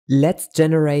Let's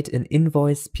generate an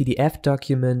invoice PDF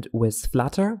document with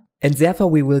Flutter. And therefore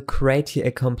we will create here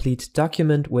a complete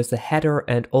document with a header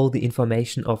and all the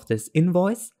information of this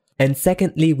invoice. And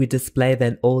secondly, we display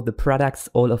then all the products,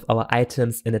 all of our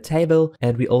items in a table,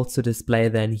 and we also display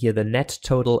then here the net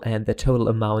total and the total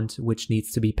amount which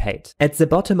needs to be paid. At the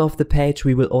bottom of the page,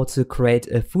 we will also create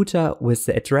a footer with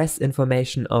the address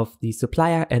information of the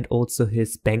supplier and also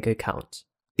his bank account.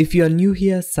 If you are new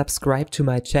here, subscribe to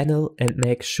my channel and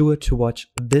make sure to watch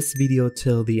this video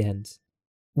till the end.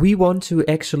 We want to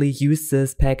actually use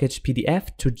this package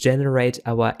PDF to generate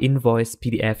our invoice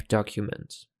PDF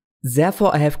document.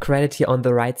 Therefore, I have created here on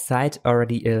the right side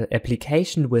already an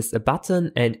application with a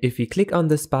button, and if we click on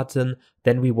this button,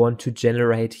 then we want to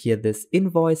generate here this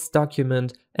invoice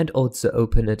document and also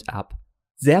open it up.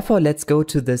 Therefore, let's go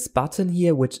to this button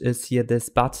here, which is here this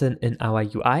button in our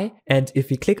UI. And if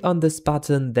we click on this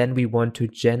button, then we want to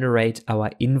generate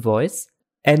our invoice.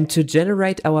 And to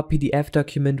generate our PDF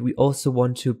document, we also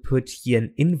want to put here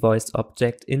an invoice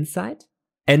object inside.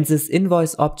 And this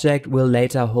invoice object will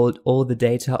later hold all the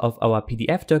data of our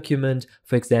PDF document,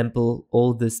 for example,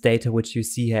 all this data which you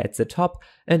see here at the top,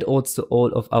 and also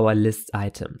all of our list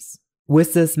items.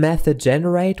 With this method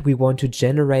generate, we want to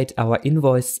generate our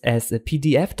invoice as a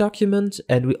PDF document,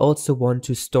 and we also want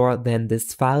to store then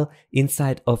this file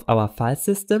inside of our file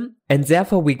system. And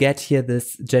therefore we get here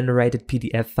this generated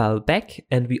PDF file back,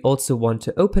 and we also want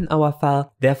to open our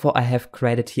file. Therefore I have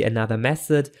created here another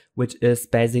method, which is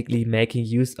basically making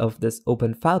use of this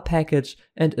open file package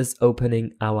and is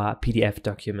opening our PDF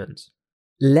document.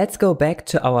 Let's go back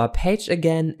to our page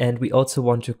again, and we also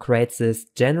want to create this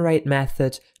generate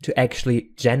method to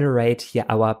actually generate here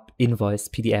our invoice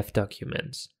PDF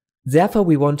document. Therefore,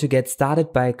 we want to get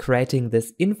started by creating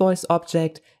this invoice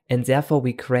object, and therefore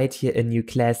we create here a new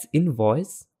class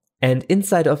invoice. And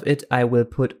inside of it, I will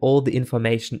put all the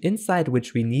information inside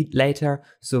which we need later.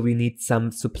 So we need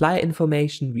some supplier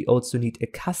information. We also need a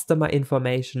customer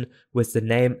information with the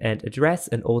name and address,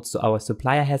 and also our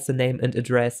supplier has the name and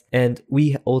address. And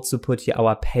we also put here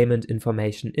our payment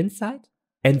information inside.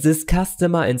 And this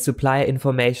customer and supplier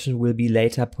information will be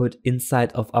later put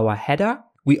inside of our header.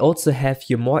 We also have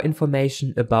here more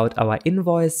information about our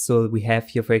invoice. So we have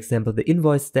here, for example, the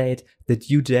invoice date, the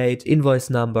due date, invoice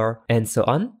number, and so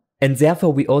on. And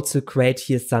therefore we also create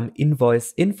here some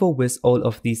invoice info with all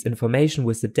of these information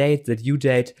with the date, the due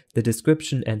date, the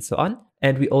description, and so on.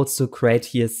 And we also create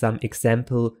here some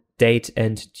example date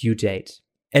and due date.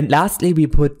 And lastly, we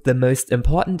put the most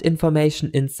important information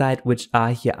inside, which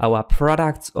are here our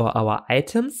products or our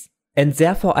items. And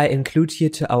therefore I include here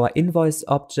to our invoice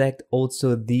object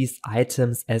also these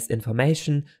items as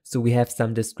information. So we have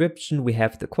some description, we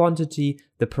have the quantity,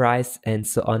 the price, and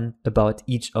so on about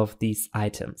each of these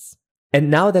items.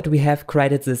 And now that we have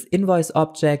created this invoice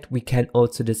object, we can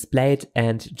also display it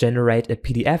and generate a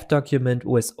PDF document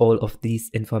with all of these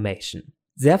information.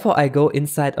 Therefore I go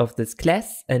inside of this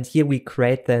class, and here we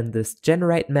create then this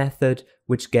generate method,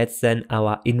 which gets then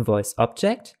our invoice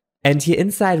object. And here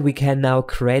inside we can now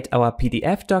create our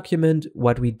PDF document,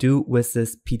 what we do with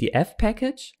this PDF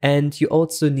package. And you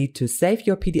also need to save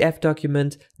your PDF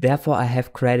document. Therefore I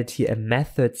have created here a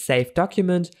method save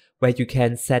document where you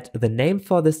can set the name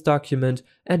for this document,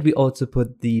 and we also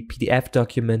put the PDF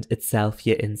document itself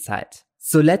here inside.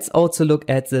 So let's also look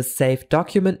at the save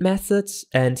document method,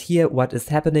 and here what is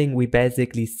happening, we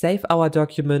basically save our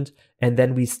document and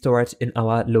then we store it in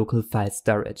our local file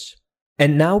storage.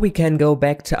 And now we can go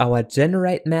back to our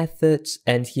generate method,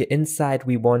 and here inside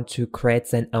we want to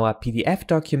create then our PDF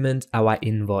document, our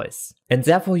invoice. And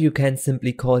therefore you can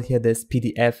simply call here this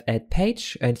PDF add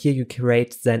page, and here you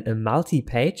create then a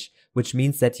multi-page, which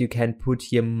means that you can put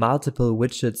here multiple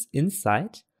widgets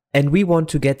inside. And we want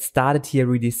to get started here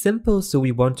really simple, so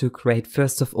we want to create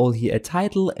first of all here a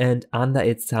title and under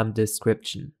it some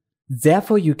description.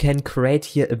 Therefore you can create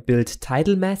here a build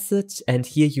title method, and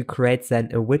here you create then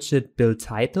a widget build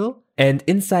title, and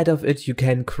inside of it you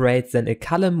can create then a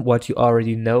column, what you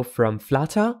already know from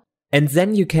Flutter. And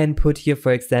then you can put here,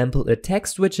 for example, a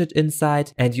text widget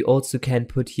inside, and you also can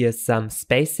put here some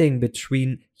spacing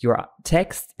between your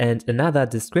text and another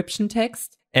description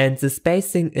text. And the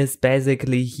spacing is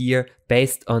basically here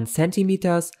based on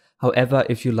centimeters. However,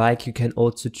 if you like, you can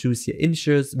also choose your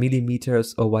inches,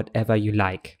 millimeters, or whatever you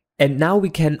like. And now we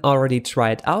can already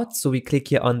try it out. So we click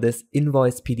here on this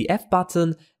invoice PDF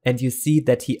button, and you see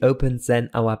that he opens then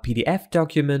our PDF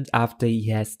document after he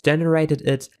has generated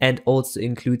it, and also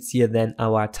includes here then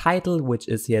our title, which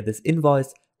is here this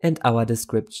invoice, and our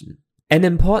description. An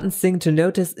important thing to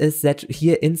notice is that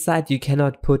here inside you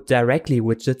cannot put directly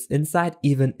widgets inside,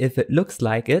 even if it looks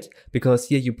like it, because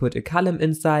here you put a column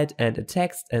inside and a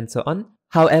text and so on.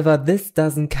 However, this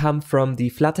doesn't come from the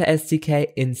Flutter SDK,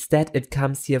 instead it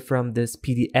comes here from this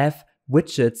PDF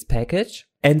widgets package.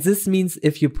 And this means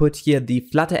if you put here the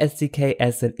Flutter SDK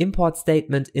as an import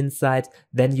statement inside,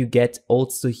 then you get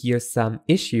also here some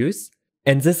issues.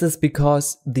 And this is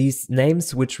because these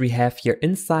names which we have here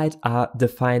inside are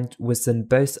defined within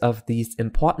both of these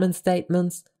importment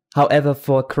statements. However,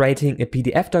 for creating a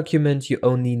PDF document, you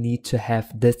only need to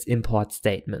have this import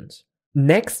statement.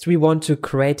 Next, we want to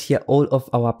create here all of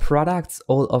our products,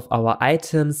 all of our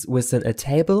items within a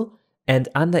table. And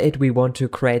under it, we want to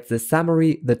create the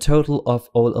summary, the total of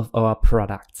all of our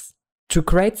products. To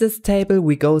create this table,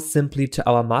 we go simply to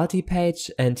our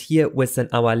multi-page, and here within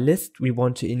our list, we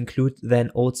want to include then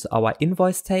also our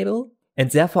invoice table. And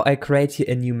therefore I create here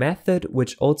a new method,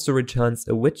 which also returns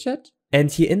a widget. And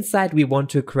here inside, we want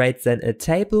to create then a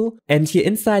table. And here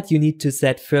inside, you need to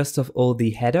set first of all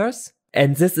the headers.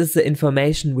 And this is the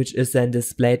information which is then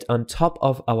displayed on top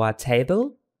of our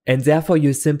table. And therefore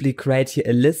you simply create here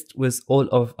a list with all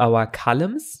of our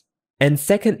columns. And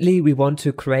secondly, we want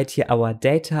to create here our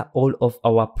data, all of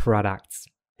our products.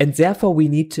 And therefore we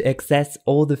need to access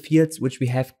all the fields which we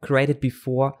have created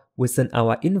before within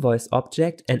our invoice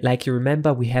object. And like you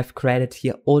remember, we have created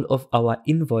here all of our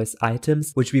invoice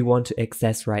items which we want to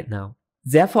access right now.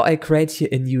 Therefore I create here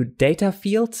a new data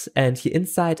field, and here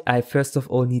inside I first of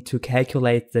all need to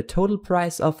calculate the total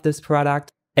price of this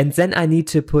product. And then I need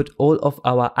to put all of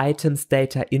our items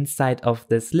data inside of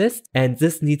this list, and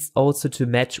this needs also to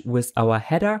match with our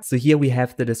header. So here we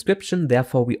have the description,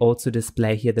 therefore we also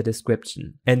display here the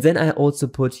description. And then I also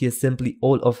put here simply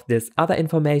all of this other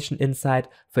information inside.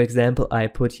 For example, I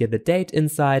put here the date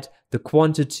inside, the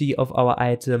quantity of our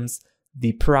items,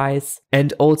 the price,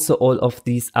 and also all of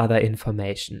these other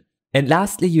information. And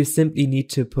lastly, you simply need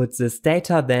to put this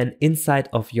data then inside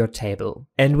of your table.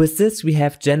 And with this, we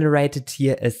have generated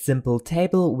here a simple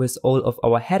table with all of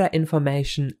our header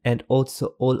information and also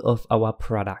all of our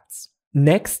products.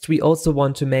 Next, we also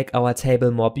want to make our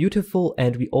table more beautiful,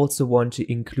 and we also want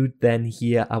to include then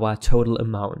here our total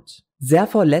amount.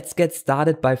 Therefore, let's get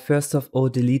started by first of all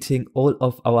deleting all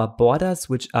of our borders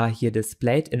which are here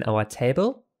displayed in our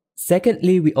table.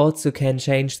 Secondly, we also can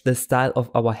change the style of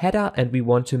our header, and we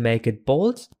want to make it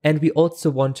bold, and we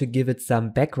also want to give it some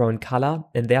background color,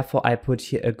 and therefore I put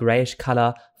here a grayish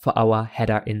color for our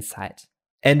header inside.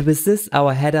 And with this,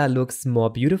 our header looks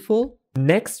more beautiful.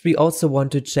 Next, we also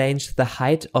want to change the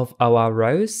height of our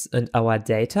rows and our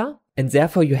data, and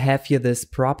therefore you have here this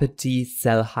property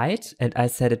cell height, and I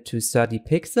set it to 30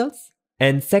 pixels.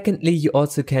 And secondly, you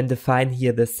also can define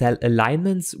here the cell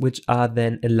alignments, which are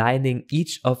then aligning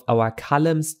each of our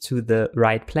columns to the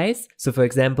right place. So for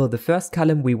example, the first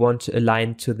column we want to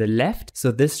align to the left.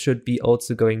 So this should be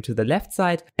also going to the left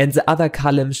side. And the other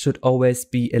columns should always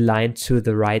be aligned to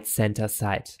the right center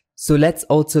side. So let's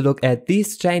also look at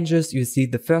these changes. You see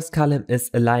the first column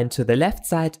is aligned to the left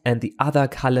side and the other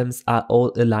columns are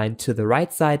all aligned to the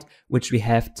right side, which we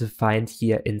have defined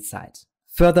here inside.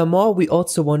 Furthermore, we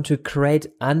also want to create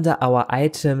under our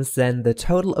items then the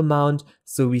total amount.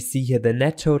 So we see here the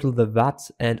net total, the VAT,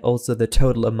 and also the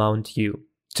total amount due.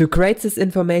 To create this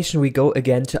information, we go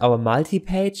again to our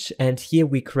multi-page, and here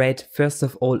we create first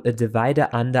of all a divider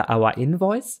under our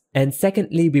invoice. And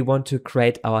secondly, we want to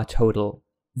create our total.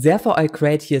 Therefore, I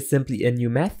create here simply a new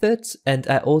method, and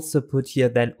I also put here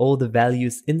then all the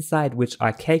values inside which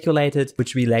are calculated,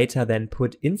 which we later then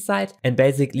put inside. And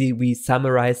basically we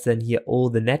summarize then here all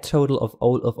the net total of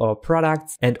all of our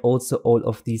products and also all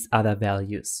of these other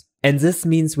values. And this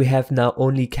means we have now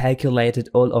only calculated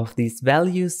all of these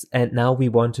values, and now we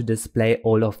want to display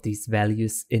all of these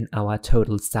values in our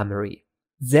total summary.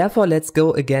 Therefore, let's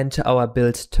go again to our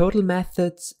build total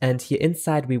method, and here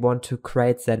inside we want to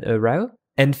create then a row.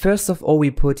 And first of all, we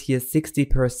put here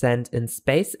 60% in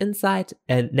space inside,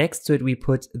 and next to it we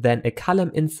put then a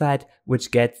column inside,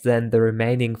 which gets then the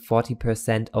remaining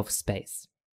 40% of space.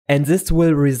 And this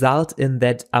will result in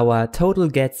that our total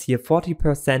gets here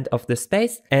 40% of the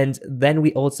space, and then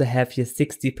we also have here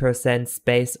 60%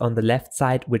 space on the left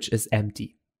side, which is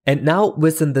empty. And now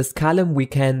within this column, we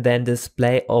can then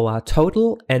display our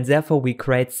total, and therefore we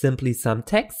create simply some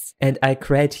text, and I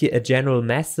create here a general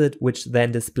method which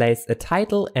then displays a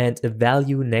title and a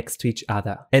value next to each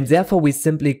other. And therefore we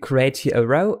simply create here a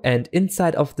row, and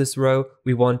inside of this row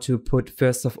we want to put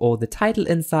first of all the title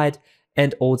inside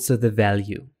and also the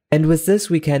value. And with this,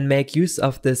 we can make use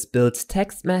of this build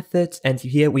text method. And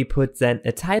here we put then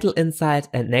a title inside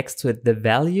and next to it the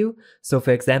value. So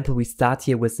for example, we start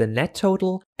here with the net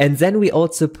total. And then we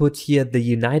also put here the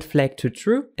unite flag to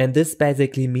true. And this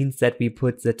basically means that we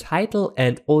put the title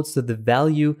and also the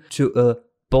value to a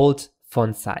bold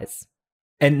font size.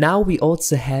 And now we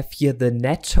also have here the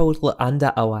net total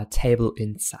under our table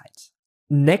inside.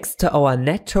 Next to our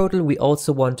net total, we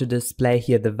also want to display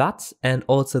here the VAT and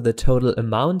also the total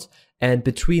amount. And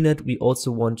between it, we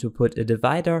also want to put a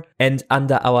divider. And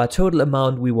under our total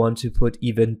amount, we want to put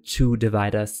even 2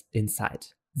 dividers inside.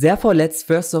 Therefore, let's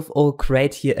first of all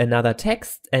create here another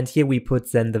text. And here we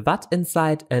put then the VAT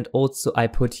inside. And also I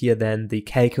put here then the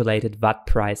calculated VAT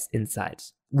price inside.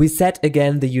 We set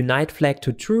again the unite flag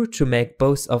to true to make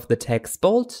both of the text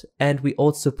bold, and we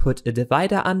also put a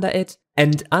divider under it,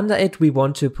 and under it we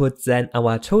want to put then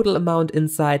our total amount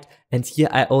inside, and here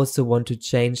I also want to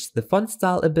change the font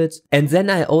style a bit, and then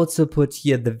I also put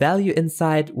here the value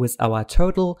inside with our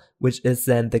total, which is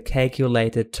then the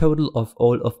calculated total of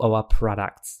all of our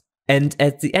products. And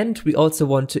at the end, we also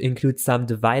want to include some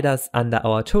dividers under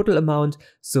our total amount.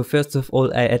 So first of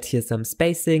all, I add here some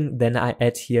spacing, then I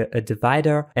add here a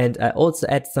divider, and I also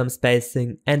add some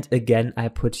spacing, and again, I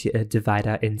put here a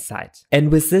divider inside.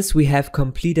 And with this, we have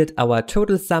completed our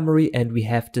total summary and we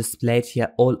have displayed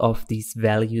here all of these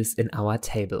values in our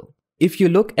table. If you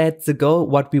look at the goal,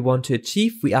 what we want to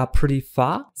achieve, we are pretty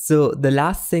far. So the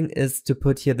last thing is to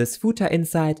put here this footer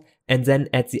inside. And then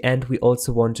at the end, we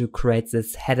also want to create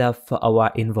this header for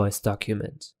our invoice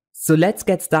document. So let's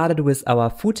get started with our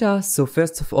footer. So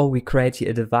first of all, we create here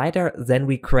a divider. Then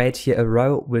we create here a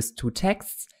row with 2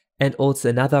 texts and also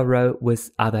another row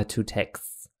with other 2 texts.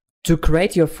 To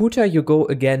create your footer, you go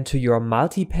again to your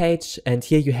multi-page, and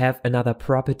here you have another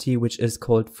property which is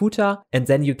called footer, and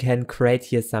then you can create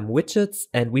here some widgets,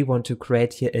 and we want to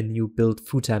create here a new build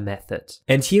footer method.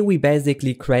 And here we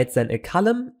basically create then a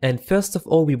column, and first of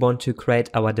all we want to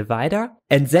create our divider,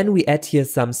 and then we add here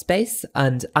some space,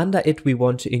 and under it we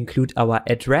want to include our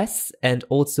address and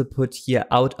also put here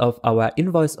out of our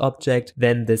invoice object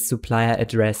then the supplier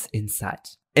address inside.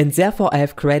 And therefore I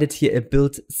have created here a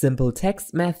build simple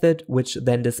text method which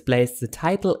then displays the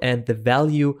title and the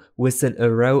value within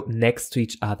a row next to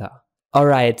each other.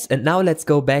 Alright, and now let's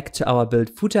go back to our build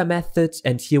footer method,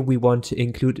 and here we want to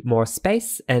include more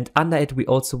space, and under it we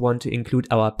also want to include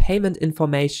our payment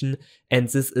information, and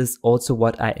this is also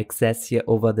what I access here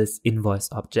over this invoice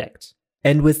object.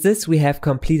 And with this we have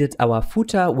completed our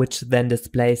footer, which then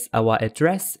displays our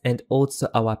address and also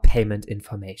our payment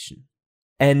information.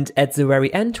 And at the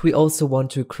very end, we also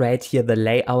want to create here the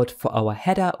layout for our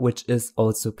header, which is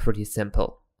also pretty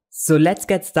simple. So let's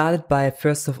get started by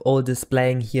first of all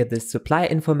displaying here the supplier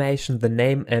information, the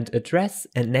name and address,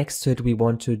 and next to it we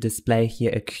want to display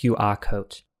here a QR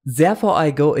code. Therefore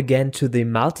I go again to the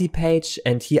multi-page,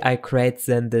 and here I create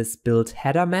then this build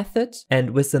header method,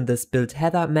 and within this build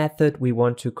header method we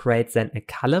want to create then a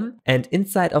column, and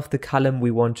inside of the column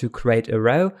we want to create a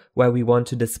row where we want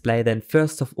to display then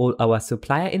first of all our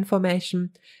supplier information,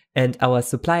 and our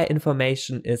supplier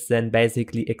information is then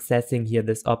basically accessing here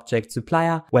this object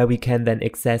supplier where we can then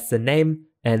access the name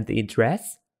and the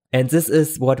address, and this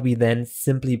is what we then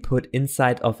simply put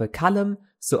inside of a column.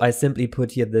 So I simply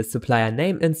put here the supplier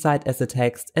name inside as a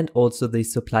text and also the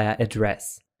supplier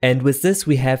address. And with this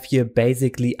we have here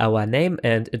basically our name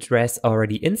and address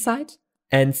already inside.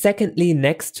 And secondly,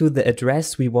 next to the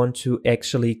address we want to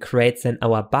actually create then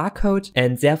our barcode,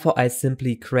 and therefore I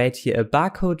simply create here a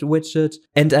barcode widget,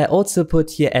 and I also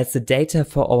put here as the data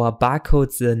for our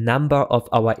barcode the number of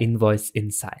our invoice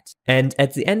inside. And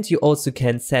at the end you also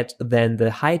can set then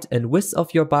the height and width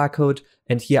of your barcode,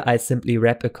 and here I simply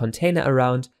wrap a container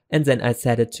around and then I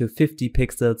set it to 50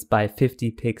 pixels by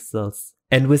 50 pixels.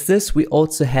 And with this we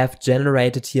also have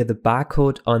generated here the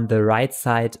barcode on the right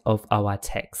side of our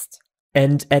text.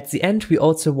 And at the end we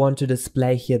also want to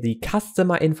display here the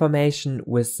customer information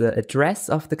with the address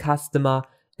of the customer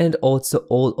and also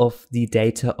all of the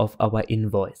data of our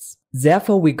invoice.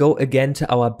 Therefore we go again to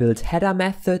our build header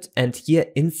method, and here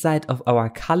inside of our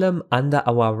column under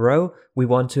our row we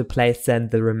want to place then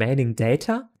the remaining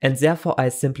data, and therefore I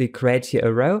simply create here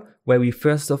a row where we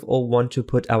first of all want to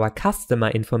put our customer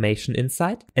information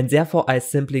inside, and therefore I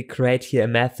simply create here a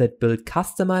method build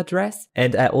customer address,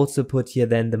 and I also put here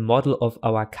then the model of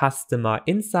our customer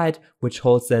inside, which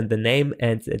holds then the name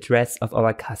and the address of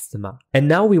our customer. And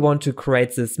now we want to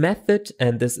create this method,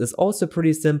 and this is also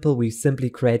pretty simple. We simply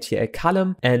create here a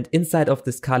column, and inside of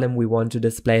this column we want to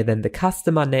display then the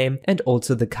customer name and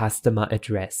also the customer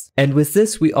address. And with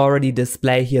this we already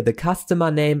display here the customer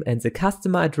name name and the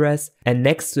customer address, and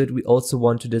next to it we also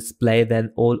want to display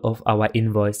then all of our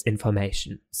invoice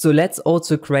information. So let's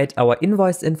also create our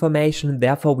invoice information.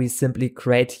 Therefore we simply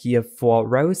create here 4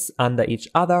 rows under each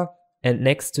other, and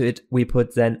next to it we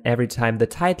put then every time the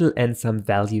title and some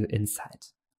value inside.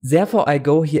 Therefore I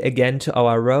go here again to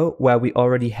our row where we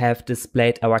already have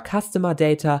displayed our customer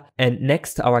data, and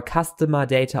next to our customer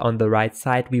data on the right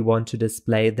side we want to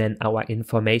display then our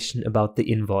information about the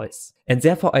invoice. And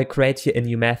therefore I create here a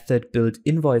new method, build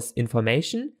invoice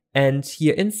information, and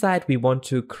here inside we want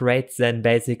to create then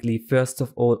basically first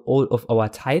of all of our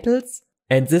titles,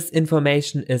 and this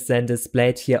information is then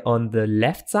displayed here on the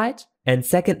left side. And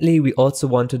secondly we also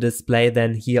want to display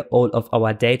then here all of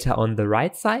our data on the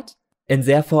right side. And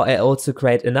therefore I also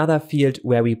create another field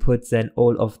where we put then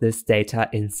all of this data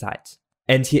inside.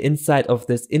 And here inside of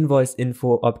this invoice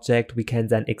info object we can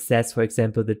then access, for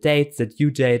example, the date, the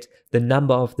due date, the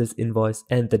number of this invoice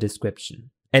and the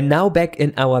description. And now back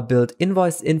in our build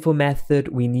invoice info method,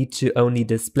 we need to only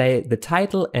display the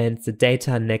title and the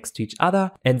data next to each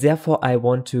other. And therefore I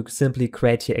want to simply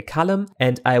create here a column,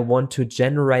 and I want to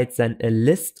generate then a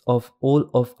list of all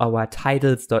of our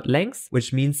titles.lengths,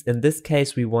 which means in this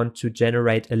case we want to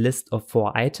generate a list of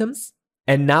 4 items.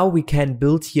 And now we can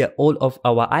build here all of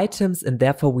our items, and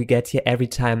therefore we get here every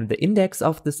time the index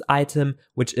of this item,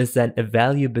 which is then a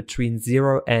value between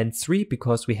 0 and 3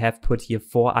 because we have put here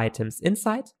 4 items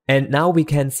inside. And now we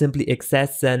can simply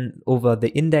access then over the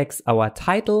index our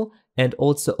title and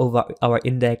also over our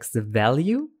index the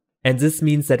value. And this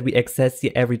means that we access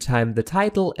here every time the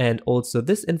title and also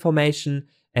this information,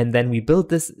 and then we build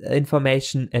this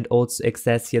information and also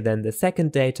access here then the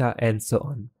second data and so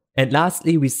on. And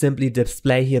lastly, we simply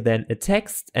display here then a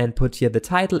text and put here the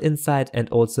title inside and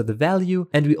also the value,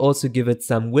 and we also give it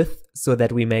some width so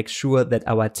that we make sure that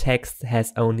our text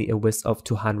has only a width of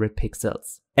 200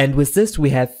 pixels. And with this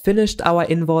we have finished our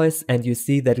invoice, and you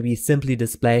see that we simply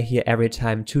display here every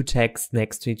time 2 texts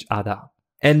next to each other.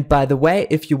 And by the way,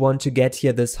 if you want to get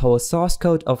here this whole source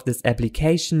code of this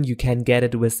application, you can get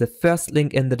it with the first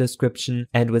link in the description,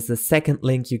 and with the second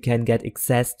link you can get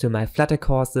access to my Flutter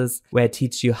courses where I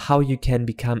teach you how you can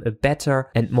become a better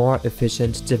and more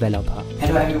efficient developer.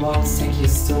 Hello everyone, thank you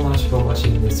so much for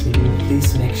watching this video.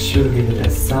 Please make sure to give it a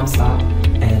thumbs up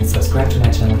and subscribe to my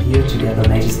channel here to get the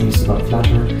latest news about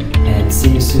Flutter, and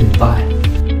see you soon. Bye!